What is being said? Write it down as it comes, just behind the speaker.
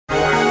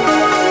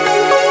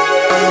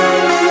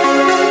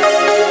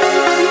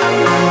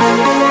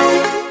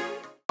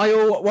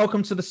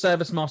welcome to the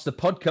Service Master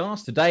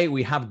podcast. Today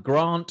we have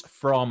Grant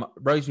from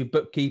Roseby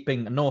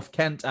Bookkeeping, North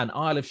Kent and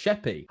Isle of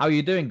Sheppey. How are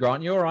you doing,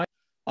 Grant? You all right?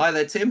 Hi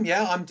there, Tim.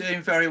 Yeah, I'm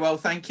doing very well,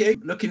 thank you.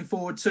 Looking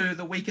forward to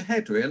the week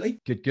ahead,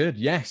 really. Good.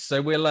 Yes.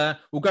 So we'll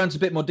go into a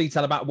bit more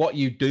detail about what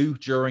you do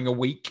during a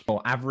week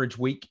or average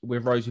week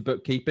with Roseby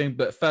Bookkeeping.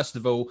 But first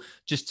of all,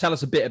 just tell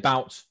us a bit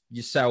about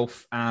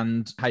yourself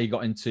and how you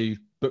got into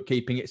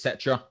bookkeeping,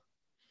 etc.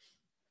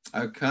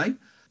 Okay.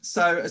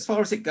 So as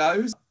far as it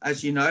goes,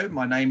 as you know,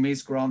 my name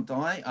is Grant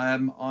Dye.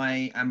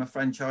 I am a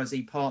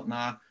franchisee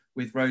partner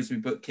with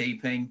Roseby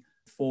Bookkeeping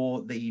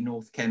for the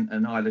North Kent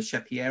and Isle of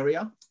Sheppey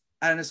area.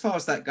 And as far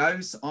as that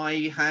goes,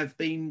 I have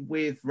been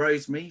with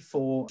Roseby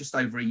for just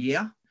over a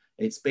year.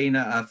 It's been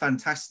a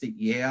fantastic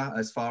year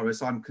as far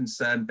as I'm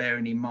concerned,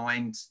 bearing in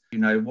mind, you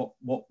know,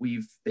 what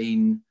we've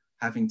been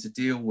having to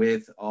deal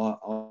with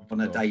on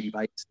a daily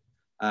basis.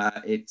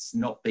 It's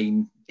not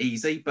been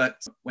easy,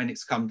 but when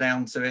it's come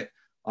down to it,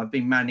 I've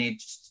been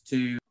managed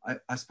to,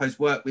 I suppose,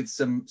 work with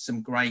some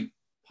great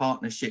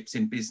partnerships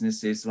in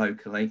businesses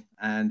locally,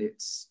 and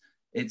it's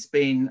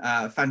been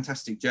a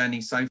fantastic journey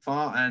so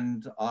far,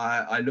 and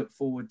I look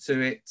forward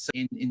to it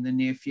in the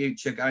near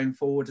future going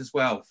forward as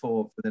well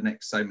for the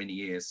next so many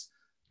years.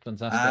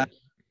 Fantastic.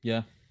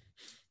 Yeah.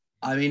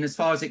 I mean, as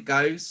far as it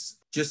goes,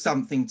 just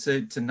something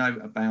to note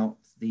about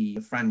the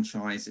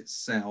franchise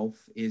itself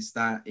is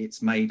that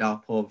it's made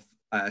up of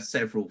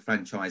several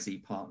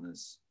franchisee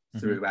partners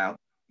throughout.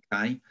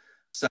 Okay,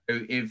 so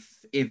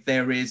if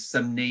there is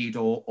some need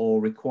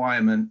or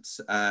requirement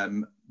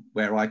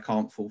where I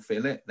can't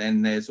fulfill it,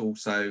 then there's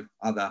also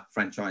other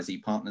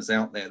franchisee partners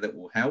out there that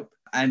will help.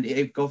 And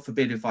if, God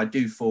forbid, if I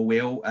do fall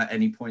ill at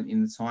any point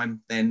in the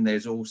time, then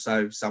there's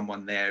also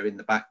someone there in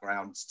the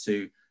background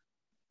to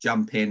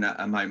jump in at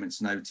a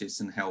moment's notice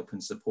and help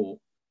and support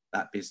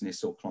that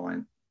business or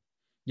client.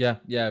 Yeah,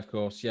 of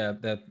course. Yeah,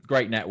 they're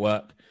great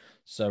network.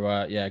 So,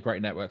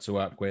 great network to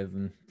work with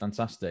and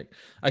fantastic.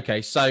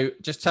 Okay, so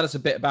just tell us a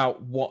bit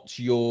about what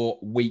your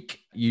week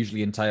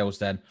usually entails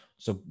then.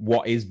 So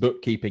what is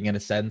bookkeeping in a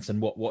sense,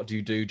 and what do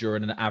you do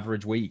during an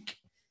average week?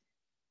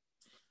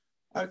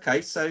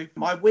 Okay, so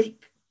my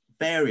week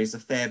varies a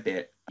fair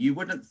bit. You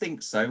wouldn't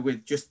think so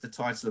with just the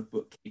title of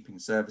bookkeeping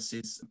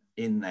services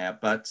in there,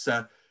 but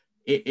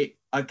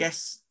I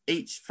guess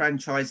each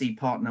franchisee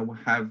partner will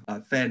have a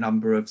fair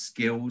number of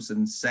skills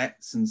and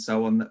sets and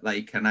so on that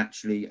they can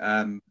actually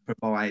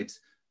provide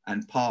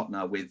and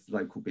partner with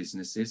local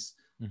businesses.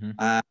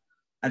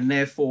 And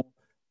therefore,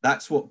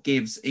 that's what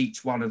gives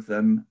each one of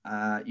them,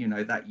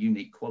 that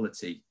unique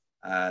quality.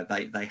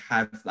 They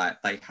have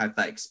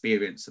that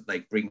experience that they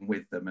bring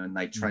with them, and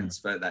they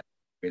transfer that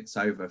experience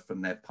over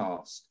from their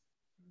past.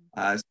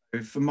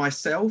 So for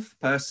myself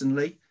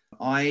personally,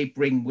 I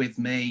bring with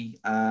me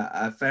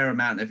a fair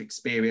amount of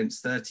experience,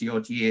 30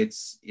 odd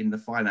years in the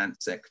finance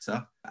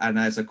sector, and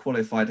as a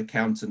qualified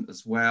accountant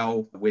as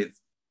well,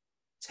 with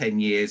 10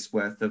 years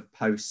worth of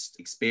post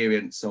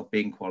experience of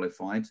being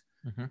qualified.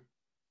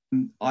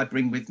 I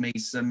bring with me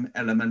some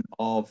element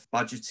of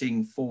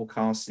budgeting,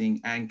 forecasting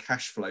and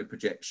cash flow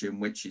projection,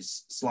 which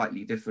is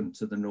slightly different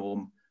to the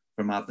norm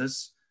from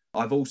others.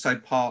 I've also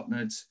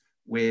partnered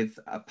with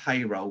a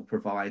payroll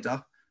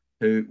provider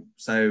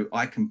so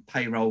I can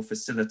payroll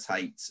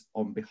facilitate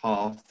on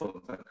behalf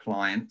of a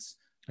client,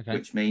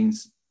 which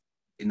means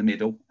in the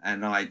middle,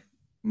 and I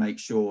make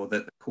sure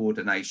that the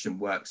coordination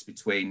works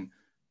between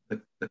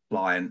the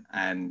client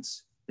and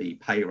the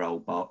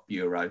payroll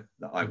bureau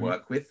that I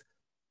work with.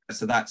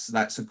 So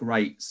that's a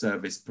great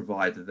service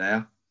provider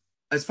there.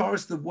 As far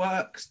as the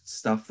work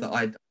stuff that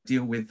I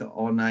deal with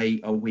on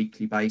a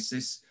weekly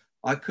basis,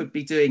 I could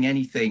be doing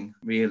anything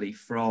really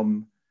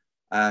from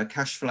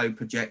cash flow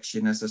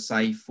projection, as I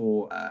say,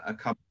 for a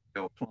company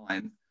or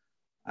client.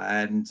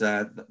 And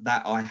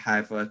that I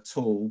have a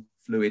tool,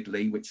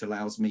 Fluidly, which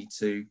allows me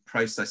to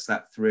process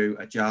that through,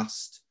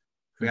 adjust,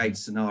 create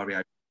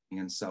scenario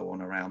and so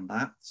on around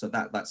that. So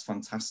that's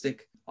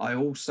fantastic. I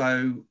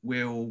also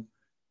will,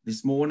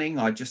 this morning,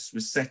 I just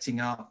was setting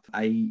up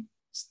a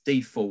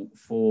default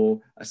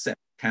for a set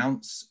of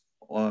accounts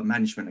or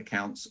management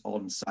accounts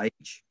on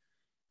Sage,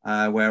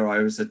 where I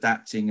was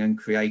adapting and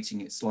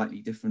creating it slightly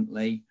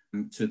differently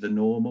to the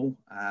normal,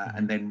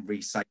 and then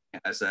resetting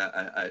it as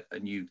a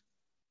new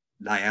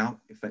layout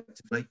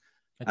effectively.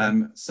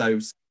 So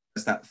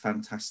there's that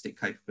fantastic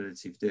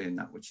capability of doing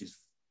that, which is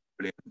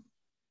brilliant.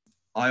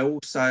 I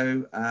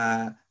also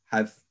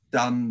have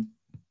done,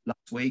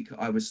 last week,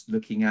 I was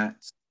looking at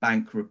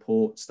bank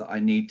reports that I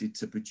needed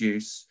to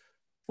produce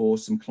for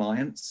some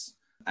clients,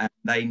 and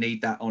they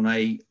need that on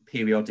a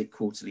periodic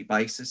quarterly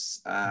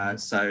basis.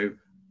 So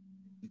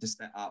to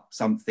set up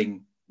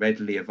something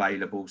readily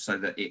available so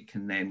that it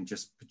can then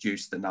just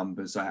produce the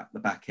numbers at the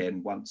back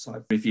end once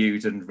I've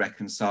reviewed and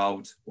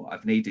reconciled what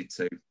I've needed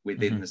to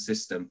within the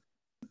system.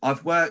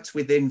 I've worked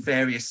within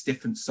various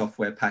different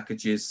software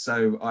packages.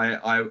 So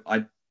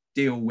I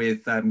deal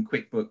with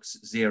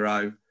QuickBooks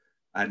Xero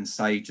and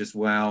Sage as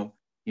well.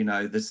 You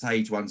know, the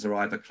Sage ones are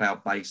either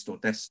cloud-based or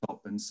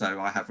desktop, and so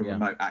I have a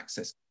remote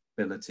access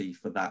ability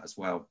for that as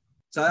well.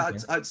 So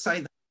I'd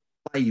say that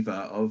flavour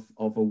of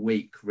a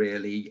week,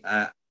 really.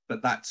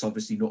 But that's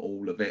obviously not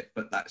all of it,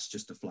 but that's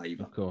just a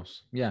flavour. Of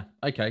course. Yeah.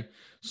 Okay.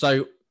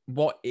 So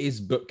what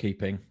is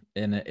bookkeeping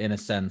in a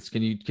sense?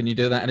 Can you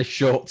do that in a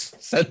short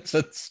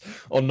sentence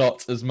or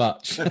not as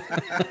much?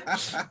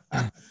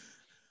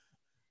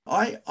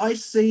 I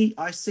see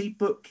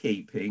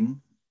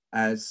bookkeeping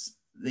as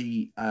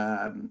the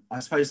I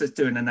suppose let's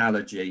do an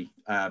analogy,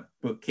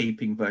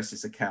 bookkeeping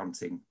versus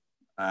accounting,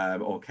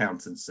 or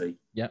accountancy.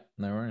 Yep,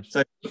 no worries.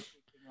 So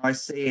I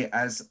see it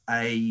as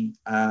a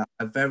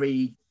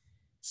very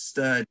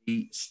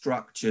sturdy,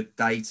 structured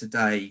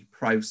day-to-day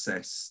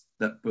process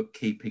that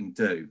bookkeeping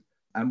do.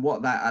 And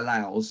what that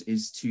allows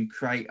is to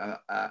create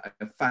a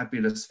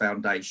fabulous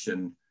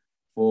foundation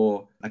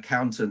for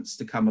accountants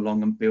to come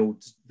along and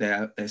build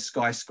their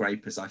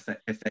skyscrapers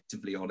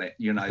effectively on it.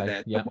 You know,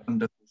 Okay, they're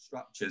wonderful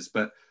structures,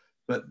 but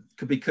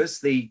because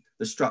the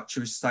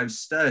structure is so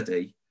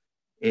sturdy,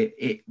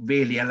 it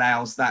really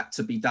allows that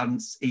to be done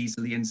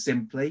easily and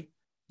simply.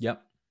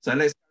 Yep. So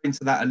let's go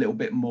into that a little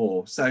bit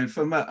more. So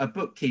from a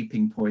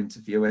bookkeeping point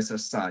of view, as I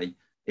say,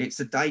 it's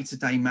a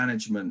day-to-day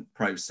management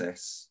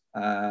process,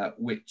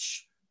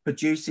 which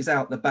produces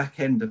out the back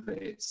end of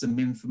it some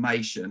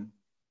information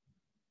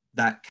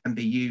that can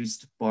be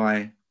used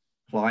by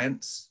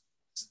clients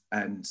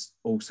and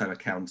also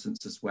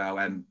accountants as well,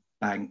 and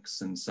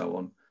banks and so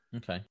on.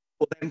 Okay.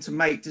 For them to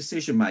make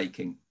decision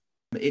making.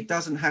 It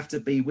doesn't have to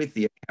be with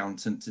the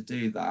accountant to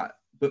do that.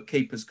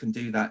 Bookkeepers can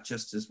do that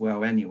just as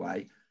well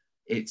anyway.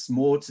 It's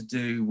more to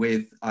do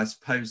with, I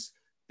suppose,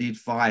 the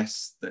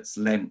advice that's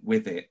lent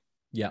with it.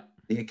 Yeah.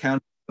 The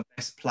accountants are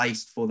best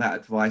placed for that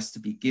advice to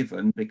be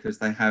given because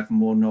they have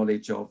more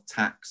knowledge of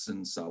tax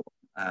and so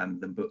on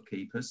than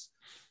bookkeepers.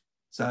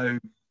 So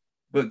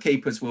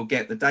bookkeepers will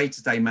get the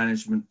day-to-day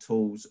management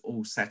tools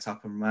all set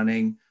up and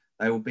running.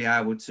 They will be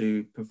able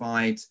to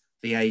provide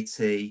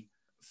VAT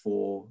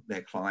for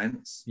their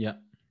clients. Yeah.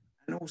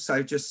 And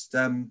also just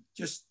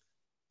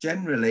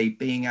generally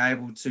being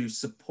able to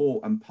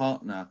support and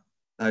partner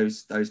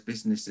those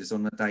businesses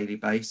on a daily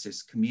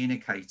basis,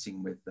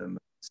 communicating with them,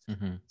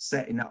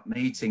 setting up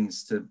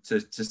meetings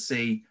to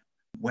see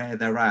where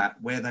they're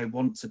at, where they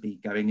want to be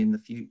going in the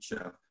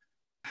future.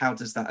 How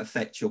does that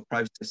affect your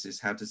processes?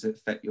 How does it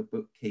affect your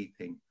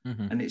bookkeeping?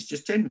 And it's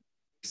just generally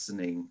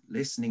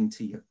listening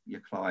to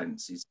your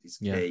clients is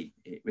key.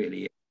 It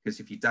really is, because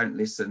if you don't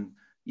listen,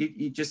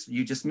 you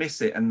just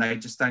miss it, and they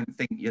just don't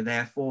think you're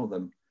there for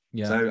them.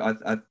 Yeah.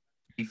 So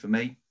for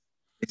me,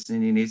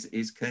 listening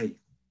is key.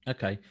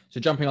 Okay.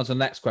 So jumping on to the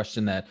next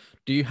question there,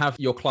 do you have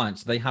your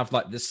clients, they have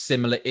like the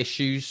similar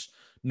issues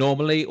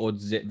normally, or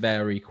does it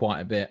vary quite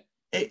a bit?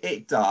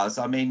 It does.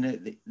 I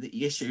mean,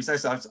 the issues,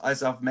 as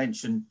I've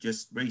mentioned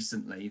just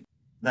recently,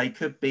 they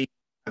could be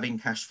having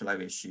cash flow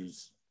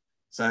issues.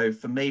 So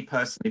for me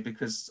personally,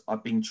 because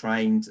I've been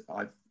trained,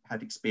 I've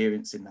had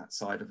experience in that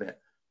side of it,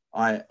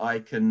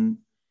 I can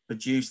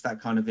produce that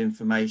kind of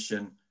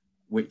information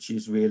which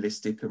is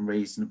realistic and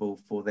reasonable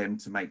for them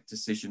to make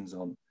decisions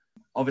on.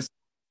 Obviously,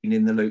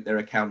 in the loop, they're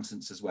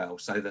accountants as well,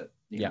 so that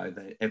you know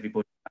that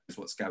everybody knows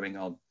what's going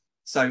on.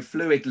 So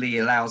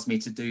Fluidly allows me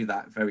to do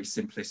that very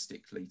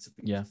simplistically, to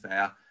be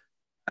fair.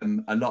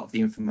 A lot of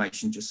the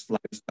information just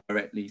flows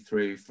directly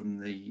through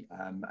from the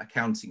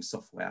accounting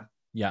software.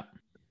 Yeah.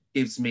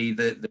 Gives me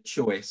the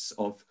choice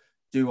of,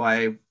 do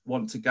I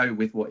want to go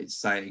with what it's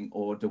saying,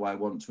 or do I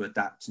want to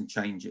adapt and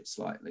change it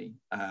slightly,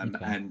 and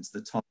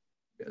the time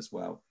as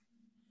well.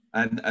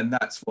 And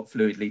that's what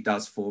Fluidly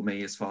does for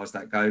me as far as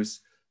that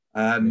goes.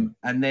 And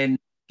then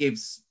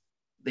gives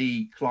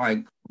the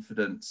client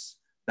confidence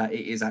that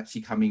it is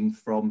actually coming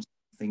from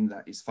something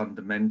that is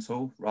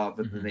fundamental,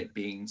 rather than it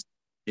being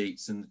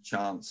sheets and the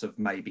chance of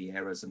maybe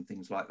errors and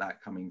things like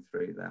that coming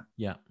through there.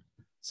 Yeah.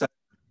 So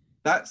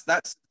that's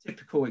a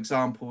typical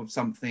example of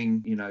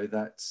something, you know,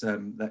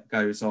 that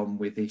goes on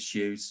with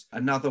issues.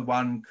 Another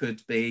one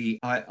could be,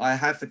 I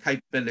have the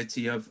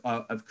capability of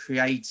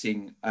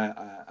creating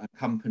a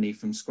company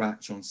from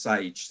scratch on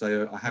Sage.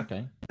 So I have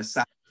a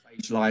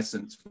Sage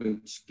license,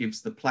 which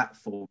gives the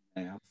platform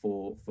now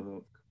for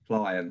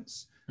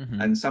clients.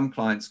 And some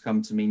clients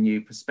come to me, new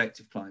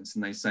prospective clients,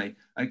 and they say,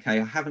 okay,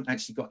 I haven't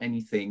actually got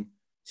anything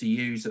to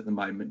use at the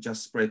moment,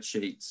 just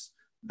spreadsheets.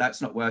 That's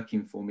not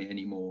working for me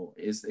anymore.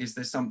 Is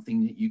there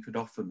something that you could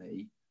offer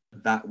me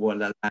that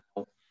will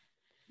allow,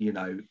 you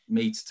know,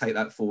 me to take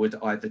that forward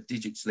either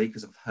digitally,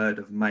 because I've heard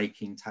of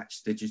Making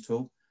Tax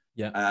Digital.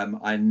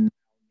 I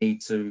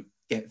need to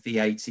get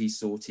VAT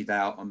sorted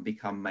out and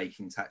become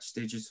Making Tax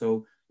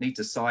Digital, need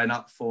to sign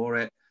up for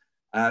it.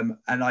 And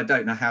I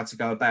don't know how to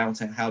go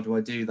about it. How do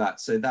I do that?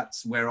 So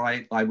that's where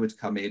I would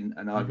come in,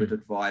 and I would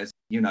advise,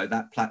 you know,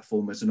 that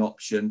platform as an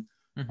option.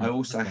 I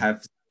also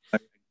have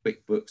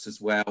QuickBooks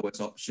as well as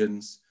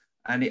options,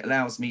 and it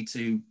allows me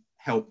to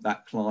help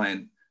that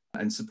client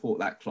and support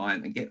that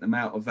client and get them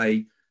out of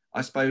I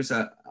suppose,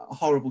 a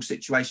horrible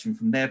situation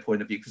from their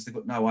point of view, because they've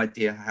got no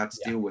idea how to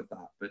deal with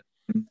that. But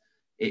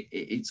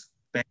it's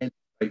fairly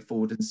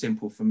straightforward and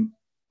simple from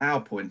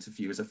our point of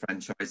view as a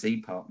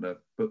franchisee partner,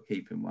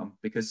 bookkeeping one,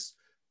 because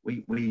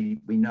we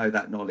know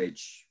that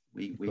knowledge.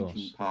 we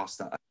can pass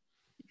that,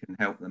 we can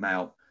help them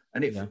out,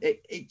 and Yeah.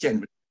 it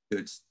generally is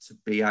good to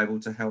be able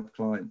to help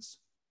clients.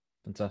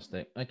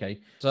 Fantastic.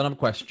 Okay. So another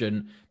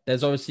question.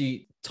 There's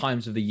obviously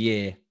times of the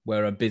year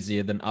where are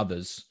busier than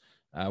others.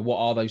 What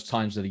are those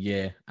times of the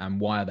year, and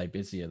why are they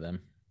busier then?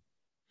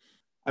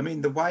 I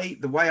mean, the way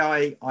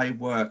I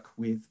work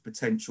with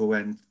potential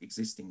and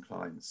existing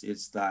clients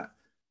is that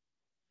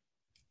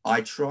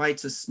I try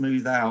to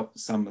smooth out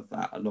some of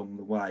that along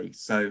the way.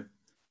 So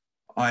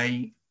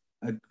I,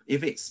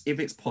 if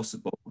it's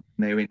possible, and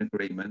they're in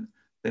agreement,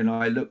 then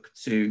I look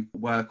to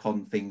work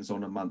on things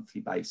on a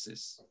monthly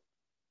basis.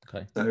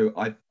 Okay. So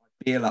I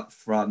bill up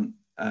front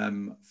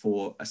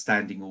for a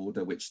standing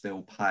order, which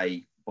they'll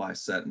pay by a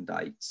certain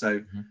date.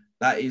 So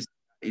that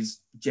is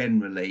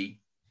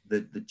generally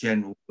the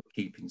general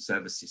bookkeeping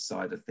services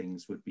side of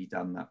things would be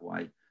done that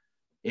way.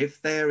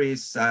 If there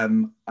is, I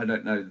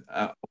don't know,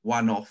 a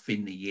one-off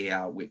in the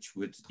year, which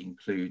would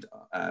include,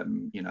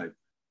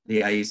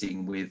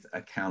 liaising with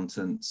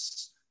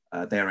accountants,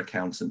 their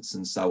accountants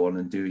and so on,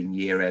 and doing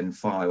year-end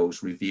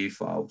files, review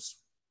files,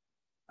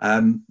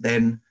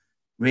 then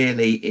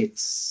really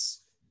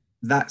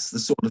that's the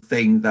sort of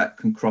thing that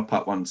can crop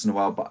up once in a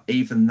while. But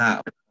even that,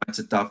 I try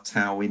to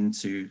dovetail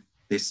into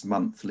this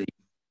monthly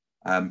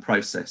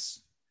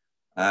process.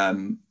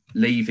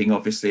 Leaving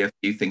obviously a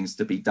few things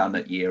to be done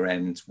at year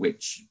end,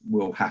 which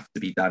will have to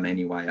be done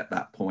anyway at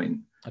that point.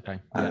 Okay.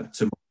 And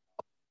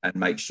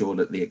make sure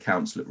that the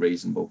accounts look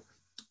reasonable.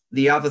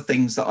 The other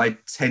things that I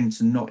tend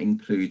to not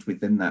include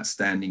within that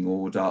standing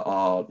order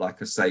are, like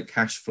I say,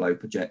 cash flow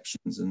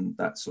projections and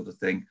that sort of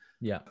thing.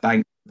 Yeah.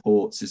 Bank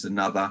reports is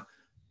another.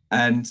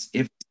 And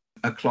if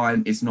a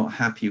client is not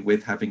happy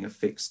with having a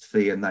fixed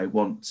fee and they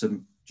want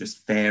to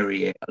just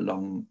vary it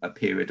along a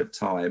period of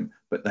time,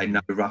 but they know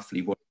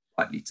roughly what it's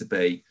likely to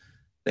be,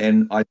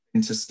 then I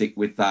tend to stick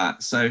with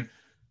that. So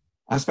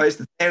I suppose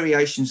the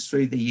variations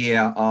through the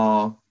year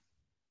are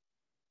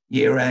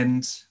year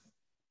end.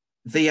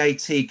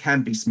 VAT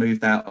can be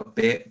smoothed out a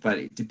bit, but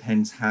it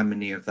depends how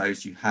many of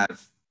those you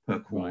have per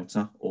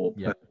quarter or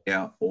per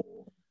year or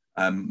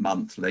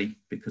monthly,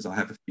 because I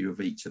have a few of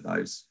each of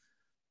those.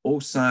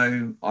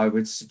 Also, I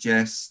would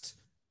suggest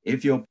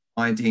if you're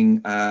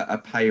providing a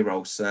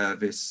payroll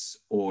service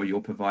or you're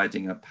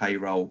providing a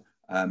payroll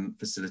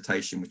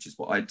facilitation, which is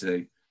what I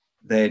do,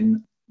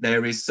 then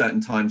there is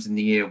certain times in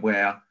the year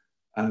where,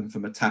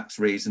 from a tax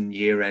reason,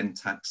 year-end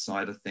tax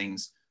side of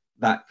things,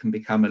 that can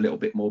become a little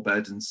bit more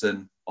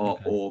burdensome or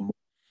more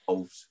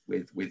involved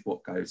with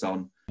what goes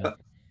on. Yeah. But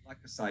like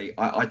I say,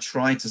 I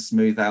try to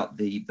smooth out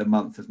the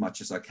month as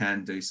much as I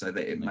can do, so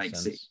that it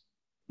makes it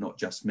not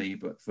just me,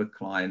 but for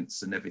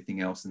clients and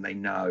everything else, and they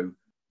know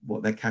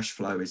what their cash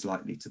flow is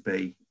likely to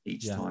be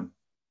each time.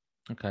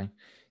 Okay.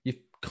 You've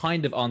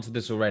kind of answered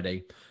this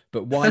already,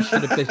 but why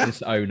should a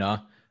business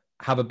owner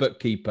have a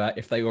bookkeeper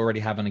if they already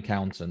have an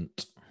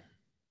accountant?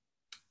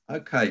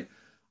 Okay.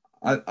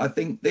 I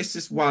think this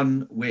is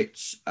one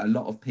which a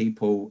lot of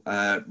people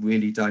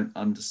really don't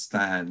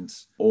understand,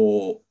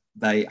 or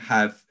they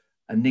have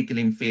a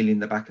niggling feeling in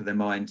the back of their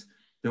mind.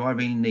 Do I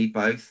really need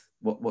both?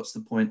 What's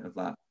the point of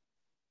that?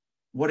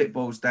 What it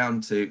boils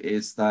down to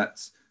is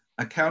that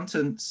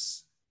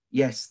accountants,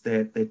 yes,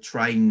 they're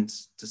trained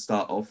to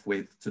start off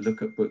with to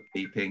look at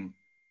bookkeeping,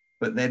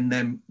 but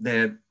then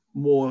they're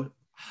more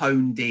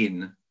honed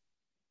in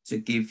to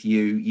give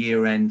you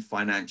year-end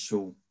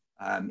financial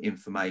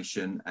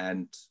information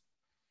and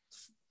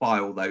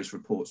file those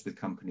reports with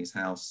Companies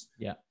House,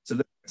 to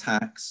look at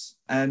tax,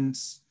 and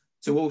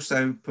to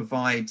also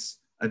provide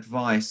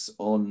advice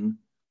on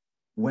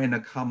when a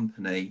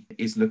company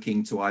is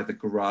looking to either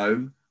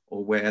grow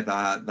or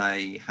whether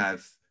they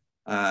have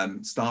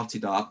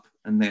started up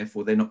and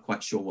therefore they're not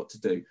quite sure what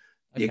to do.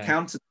 The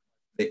accountant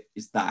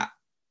is that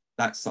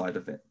side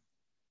of it.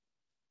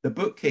 The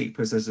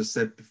bookkeepers, as I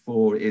said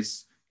before,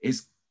 is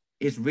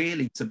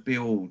really to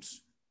build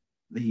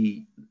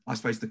the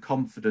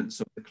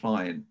confidence of the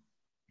client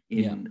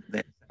in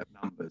their set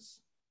of numbers.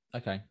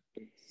 Okay.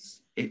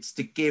 It's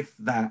to give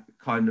that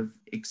kind of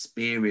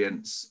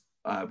experience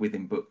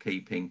within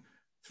bookkeeping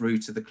through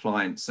to the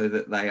client so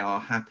that they are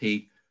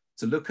happy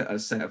to look at a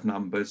set of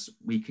numbers.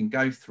 We can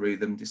go through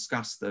them,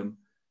 discuss them.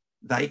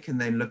 They can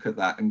then look at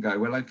that and go,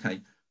 well,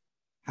 okay,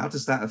 how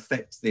does that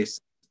affect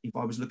this? If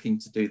I was looking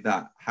to do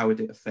that, how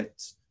would it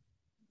affect,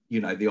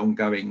 the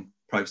ongoing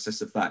process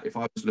of that? If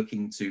I was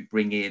looking to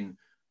bring in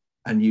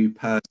a new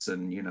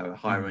person,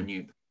 hire a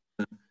new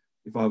person,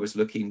 if I was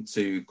looking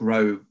to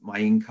grow my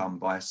income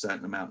by a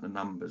certain amount of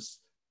numbers,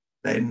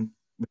 then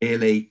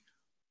really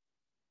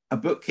a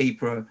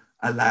bookkeeper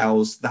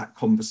allows that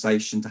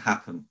conversation to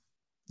happen.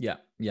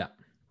 Yeah.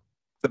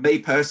 For me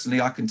personally,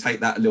 I can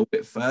take that a little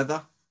bit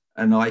further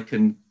and I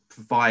can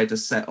provide a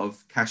set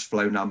of cash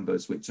flow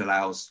numbers which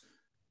allows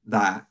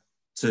that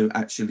to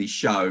actually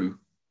show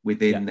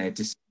within their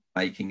decision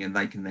making, and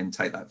they can then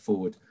take that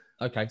forward.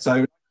 Okay.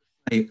 So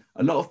a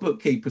lot of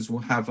bookkeepers will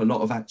have a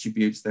lot of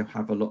attributes, they'll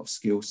have a lot of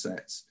skill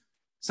sets.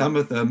 Some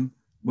of them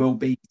will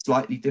be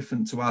slightly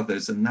different to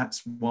others, and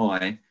that's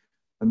why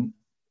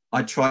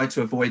I try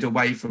to avoid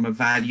away from a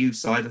value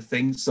side of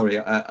things, sorry,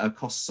 a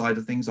cost side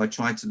of things. I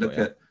try to look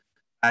at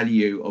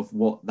value of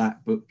what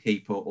that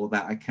bookkeeper or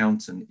that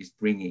accountant is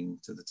bringing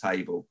to the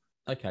table.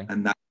 Okay.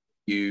 And that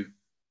you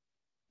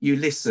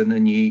listen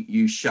and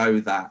you show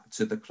that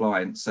to the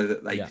client so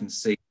that they can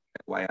see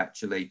that way.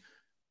 Actually,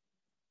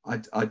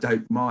 I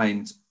don't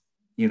mind,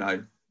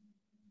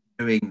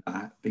 doing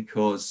that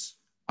because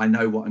I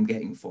know what I'm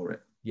getting for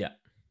it. Yeah.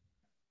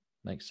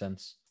 Makes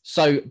sense.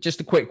 So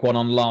just a quick one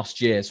on last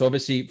year. So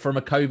obviously from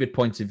a COVID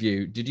point of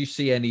view, did you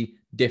see any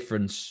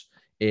difference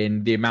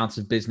in the amount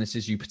of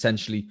businesses you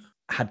potentially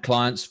had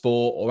clients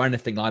for or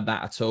anything like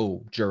that at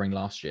all during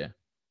last year?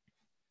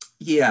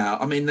 Yeah,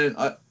 I mean,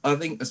 I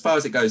think as far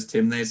as it goes,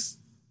 Tim, there's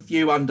a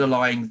few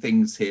underlying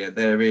things here.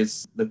 There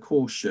is the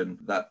caution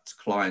that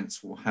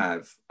clients will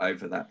have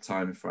over that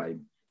time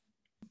frame,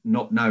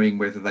 not knowing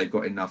whether they've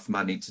got enough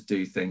money to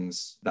do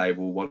things. They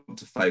will want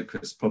to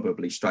focus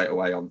probably straight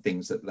away on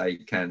things that they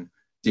can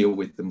deal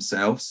with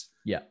themselves.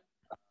 Yeah.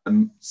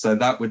 So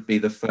that would be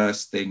the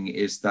first thing,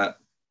 is that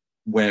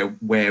where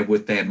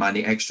would their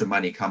extra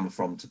money come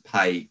from to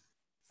pay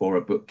for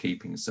a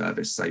bookkeeping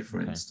service, say,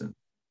 for instance.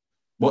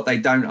 What they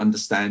don't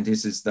understand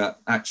is that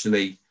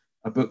actually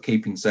a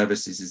bookkeeping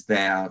service is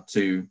there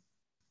to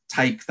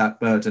take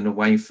that burden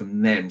away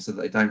from them so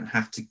that they don't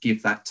have to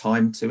give that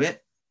time to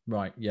it.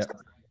 Right, yeah. So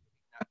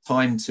that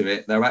time to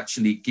it, they're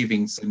actually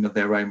giving some of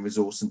their own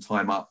resource and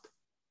time up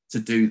to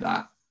do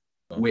that,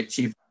 which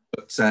if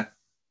looked at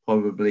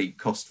probably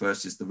cost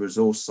versus the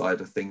resource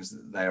side of things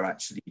that they're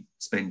actually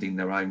spending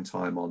their own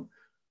time on,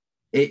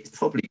 it's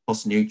probably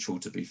cost neutral,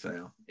 to be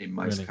fair, in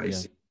most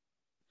cases. Yeah.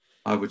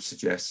 I would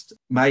suggest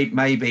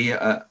maybe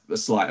a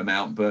slight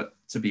amount, but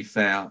to be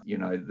fair,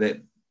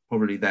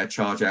 probably their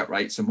charge out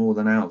rates are more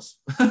than ours.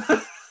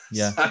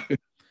 Yeah.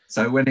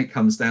 So when it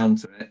comes down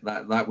to it,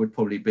 that would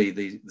probably be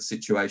the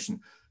situation.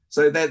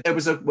 So there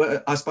was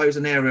I suppose,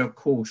 an area of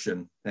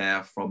caution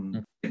there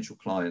from potential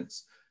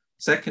clients.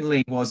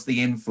 Secondly, was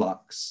the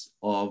influx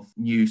of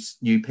new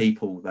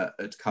people that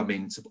had come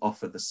in to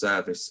offer the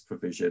service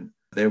provision.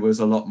 There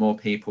was a lot more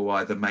people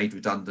either made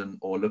redundant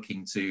or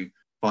looking to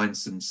find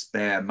some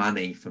spare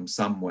money from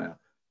somewhere,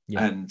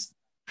 and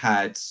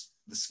had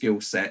the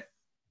skill set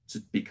to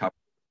become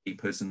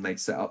keepers, and they'd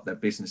set up their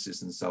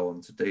businesses and so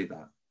on to do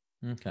that.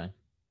 Okay.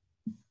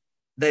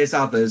 There's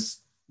others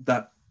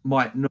that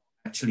might not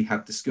actually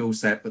have the skill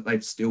set, but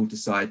they've still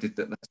decided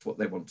that that's what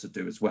they want to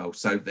do as well.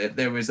 So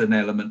there is an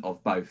element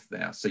of both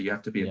there. So you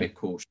have to be a bit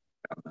cautious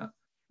about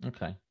that.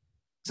 Okay.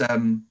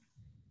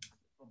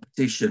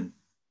 Competition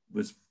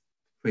was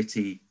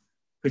pretty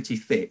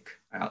thick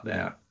out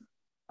there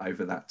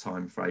over that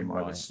time frame.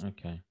 Right.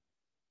 Okay.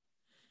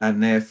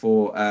 And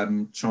therefore,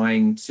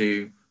 trying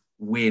to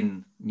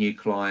win new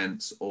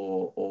clients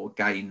or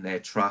gain their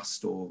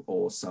trust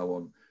or so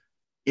on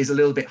is a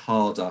little bit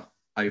harder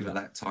over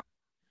that time.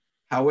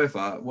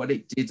 However, what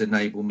it did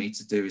enable me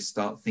to do is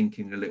start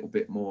thinking a little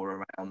bit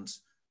more around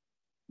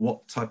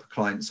what type of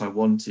clients I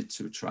wanted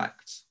to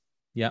attract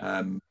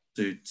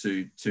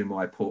to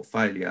my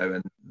portfolio.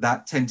 And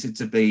that tended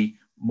to be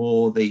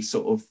more the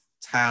sort of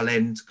tail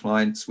end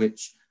clients,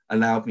 which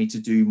allowed me to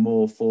do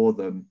more for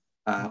them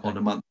on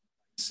a monthly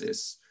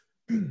basis,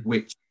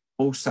 which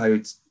also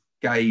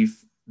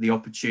gave the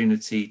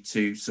opportunity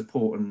to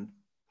support and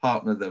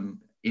partner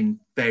them in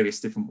various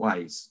different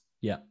ways.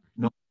 Yeah.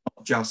 Not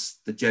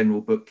just the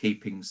general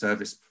bookkeeping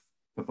service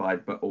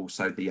provided, but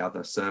also the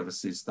other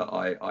services that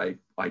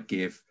I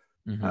give,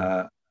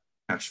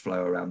 cash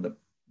flow around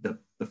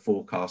the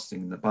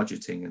forecasting, the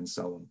budgeting, and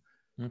so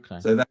on. Okay.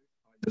 So that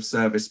kind of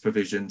service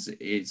provisions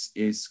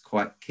is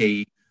quite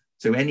key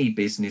to any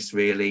business,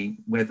 really,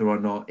 whether or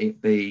not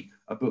it be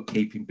a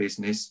bookkeeping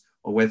business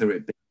or whether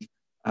it be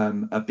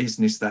a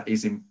business that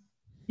is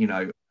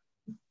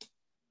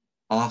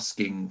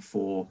asking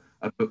for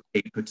a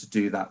bookkeeper to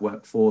do that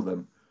work for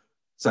them.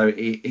 So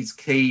it's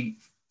key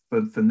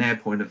from their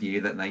point of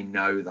view that they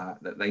know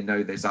that they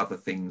know there's other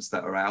things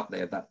that are out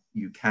there that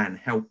you can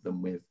help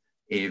them with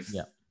if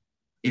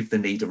the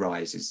need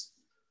arises.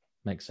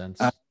 Makes sense.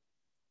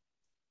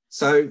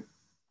 So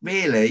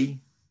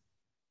really,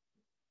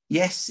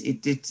 yes,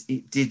 it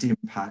did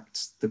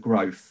impact the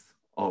growth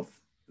of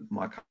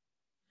my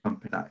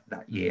company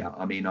that year.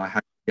 I mean, I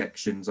had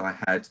projections, I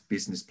had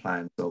business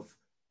plans of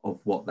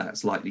what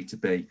that's likely to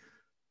be.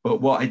 But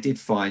what I did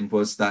find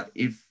was that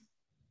if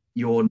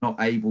you're not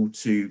able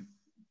to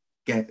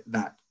get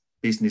that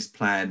business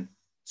plan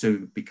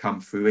to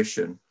become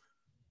fruition,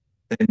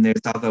 then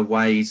there's other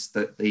ways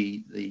that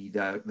the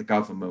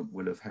government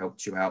will have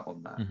helped you out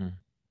on that.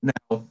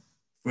 Now,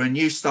 for a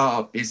new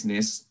startup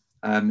business,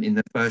 in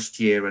the first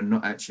year and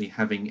not actually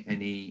having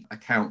any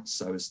accounts,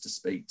 so as to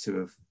speak,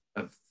 to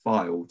have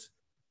filed,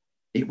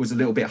 it was a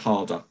little bit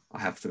harder, I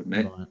have to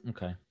admit. Right.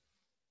 Okay.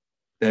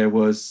 There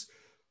was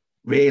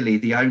really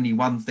the only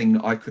one thing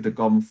that I could have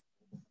gone for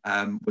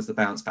was the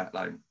bounce back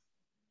loan.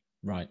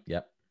 Right.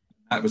 Yep.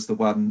 That was the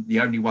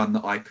only one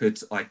that I could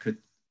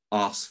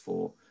ask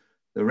for.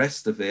 The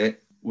rest of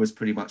it was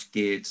pretty much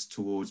geared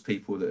towards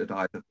people that had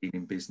either been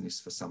in business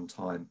for some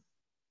time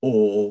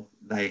or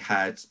they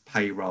had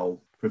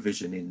payroll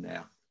provision in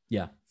there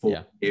for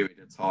a period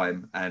of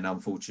time. And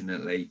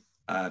unfortunately,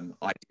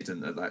 I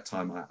didn't at that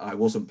time. I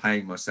wasn't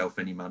paying myself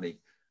any money.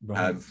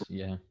 Right.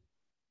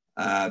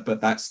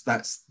 But that's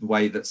the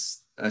way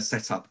that's a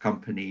set-up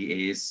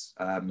company is.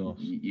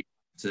 You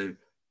have to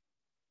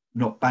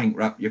not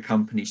bankrupt your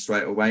company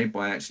straight away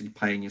by actually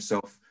paying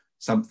yourself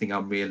something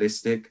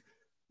unrealistic.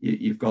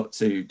 You've got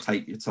to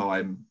take your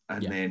time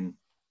and then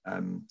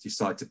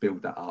decide to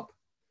build that up.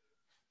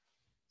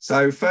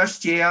 So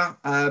first year,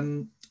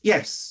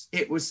 yes,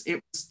 it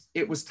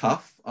was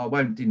tough. I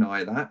won't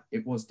deny that.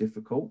 It was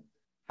difficult.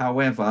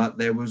 However,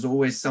 there was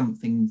always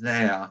something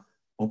there,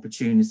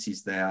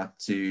 opportunities there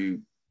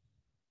to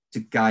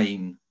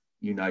gain,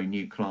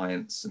 new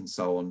clients and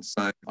so on.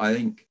 So I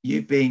think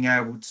you being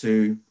able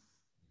to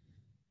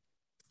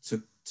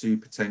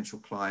potential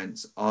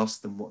clients,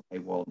 ask them what they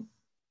want.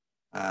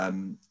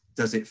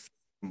 Does it fit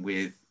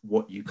with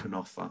what you can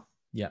offer?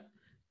 Yeah.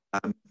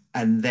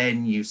 And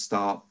then you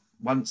start,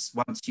 once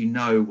you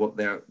know what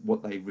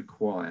they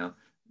require,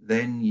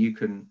 then you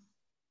can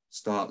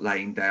start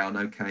laying down,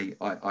 okay,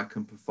 I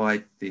can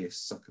provide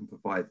this, I can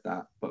provide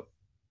that, but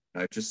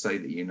just so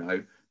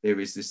that there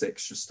is this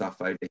extra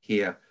stuff over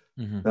here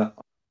that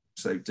I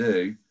also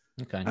do.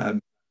 Okay.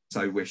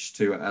 So wish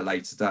to at a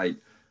later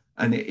date.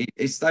 And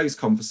it's those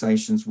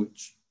conversations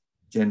which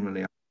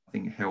generally I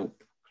think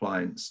help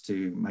clients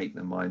to make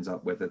their minds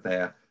up whether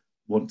they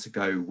want to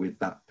go with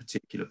that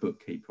particular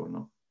bookkeeper or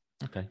not.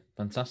 Okay,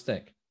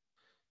 fantastic.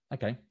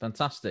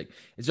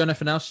 Is there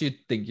anything else you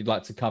think you'd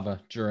like to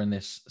cover during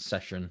this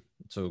session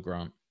at all,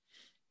 Grant?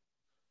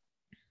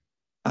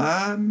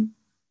 I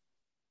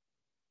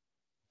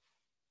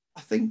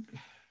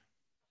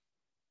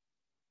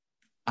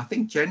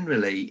think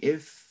generally,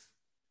 if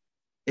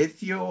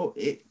you're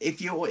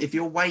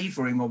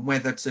wavering on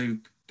whether to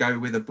go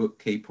with a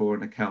bookkeeper or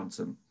an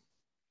accountant,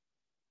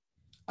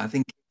 I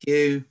think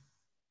if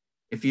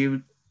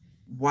you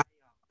weigh up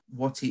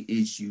what it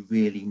is you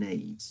really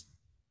need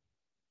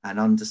and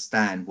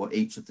understand what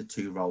each of the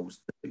two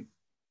roles do,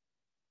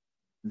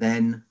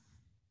 then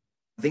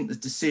I think the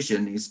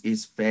decision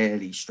is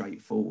fairly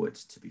straightforward,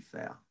 to be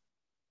fair.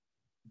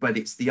 But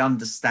it's the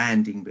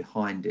understanding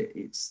behind it.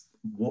 It's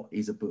what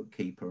is a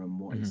bookkeeper and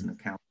what is an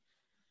accountant,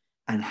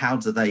 and how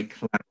do they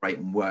collaborate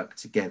and work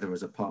together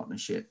as a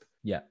partnership?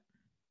 Yeah.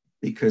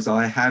 Because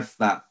I have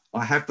that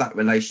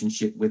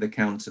relationship with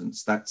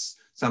accountants. That's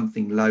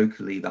something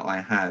locally that I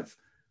have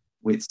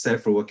with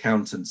several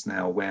accountants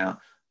now, where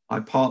I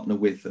partner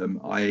with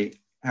them, I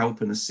help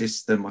and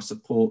assist them, I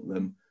support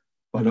them,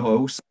 but I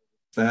also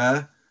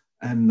refer,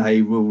 and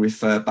they will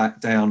refer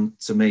back down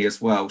to me as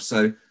well.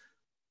 So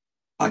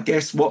I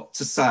guess what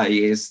to say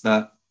is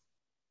that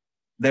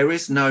there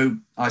is no,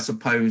 I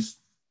suppose,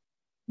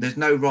 there's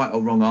no right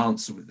or wrong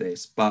answer with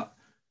this, but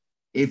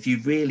if you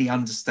really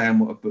understand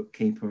what a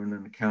bookkeeper and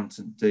an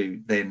accountant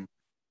do, then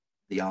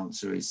the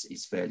answer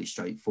is fairly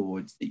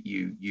straightforward, that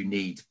you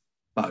need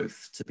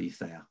both, to be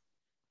fair.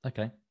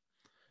 Okay.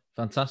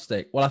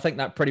 Fantastic. Well, I think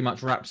that pretty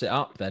much wraps it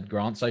up then,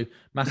 Grant. So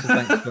massive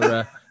thanks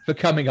for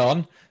coming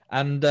on.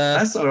 And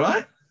that's all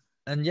right.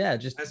 And yeah,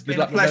 it's been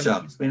a pleasure.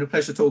 It's been a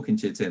pleasure talking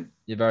to you, Tim.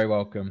 You're very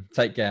welcome.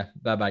 Take care.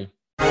 Bye-bye.